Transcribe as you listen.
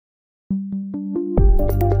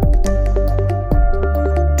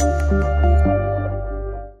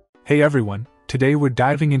Hey everyone, today we're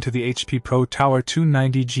diving into the HP ProTower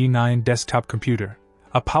 290 G9 desktop computer,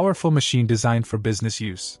 a powerful machine designed for business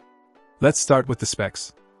use. Let's start with the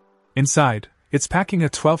specs. Inside, it's packing a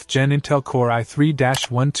 12th Gen Intel Core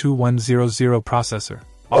i3-12100 processor,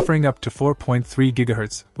 offering up to 4.3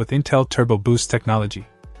 GHz with Intel Turbo Boost technology.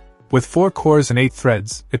 With 4 cores and 8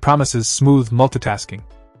 threads, it promises smooth multitasking.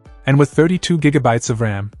 And with 32 GB of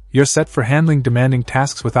RAM, you're set for handling demanding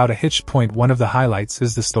tasks without a hitch. One of the highlights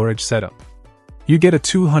is the storage setup. You get a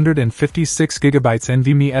 256 GB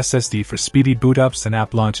NVMe SSD for speedy boot-ups and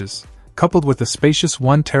app launches, coupled with a spacious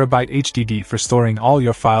 1 TB HDD for storing all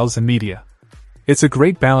your files and media. It's a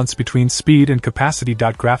great balance between speed and capacity.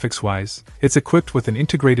 Graphics-wise, it's equipped with an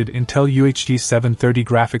integrated Intel UHD 730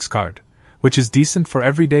 graphics card, which is decent for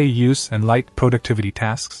everyday use and light productivity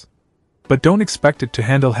tasks. But don't expect it to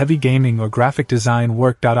handle heavy gaming or graphic design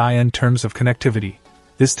work. In terms of connectivity,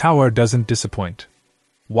 this tower doesn't disappoint.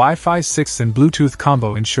 Wi-Fi 6 and Bluetooth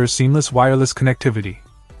combo ensure seamless wireless connectivity,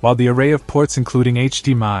 while the array of ports including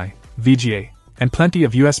HDMI, VGA, and plenty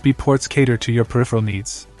of USB ports cater to your peripheral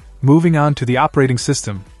needs. Moving on to the operating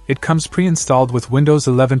system, it comes pre-installed with Windows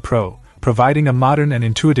 11 Pro, providing a modern and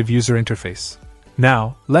intuitive user interface.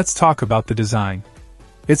 Now, let's talk about the design.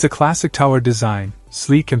 It's a classic tower design,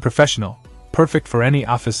 sleek and professional, perfect for any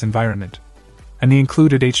office environment. And the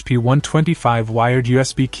included HP 125 wired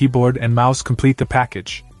USB keyboard and mouse complete the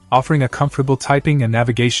package, offering a comfortable typing and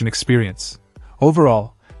navigation experience.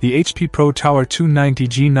 Overall, the HP ProTower 290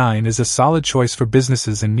 G9 is a solid choice for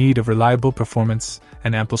businesses in need of reliable performance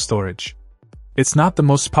and ample storage. It's not the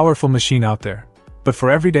most powerful machine out there, but for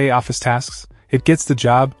everyday office tasks, it gets the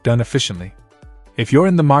job done efficiently. If you're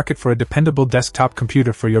in the market for a dependable desktop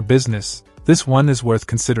computer for your business, this one is worth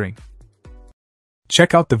considering.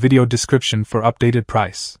 Check out the video description for updated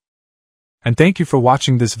price. And thank you for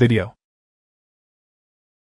watching this video.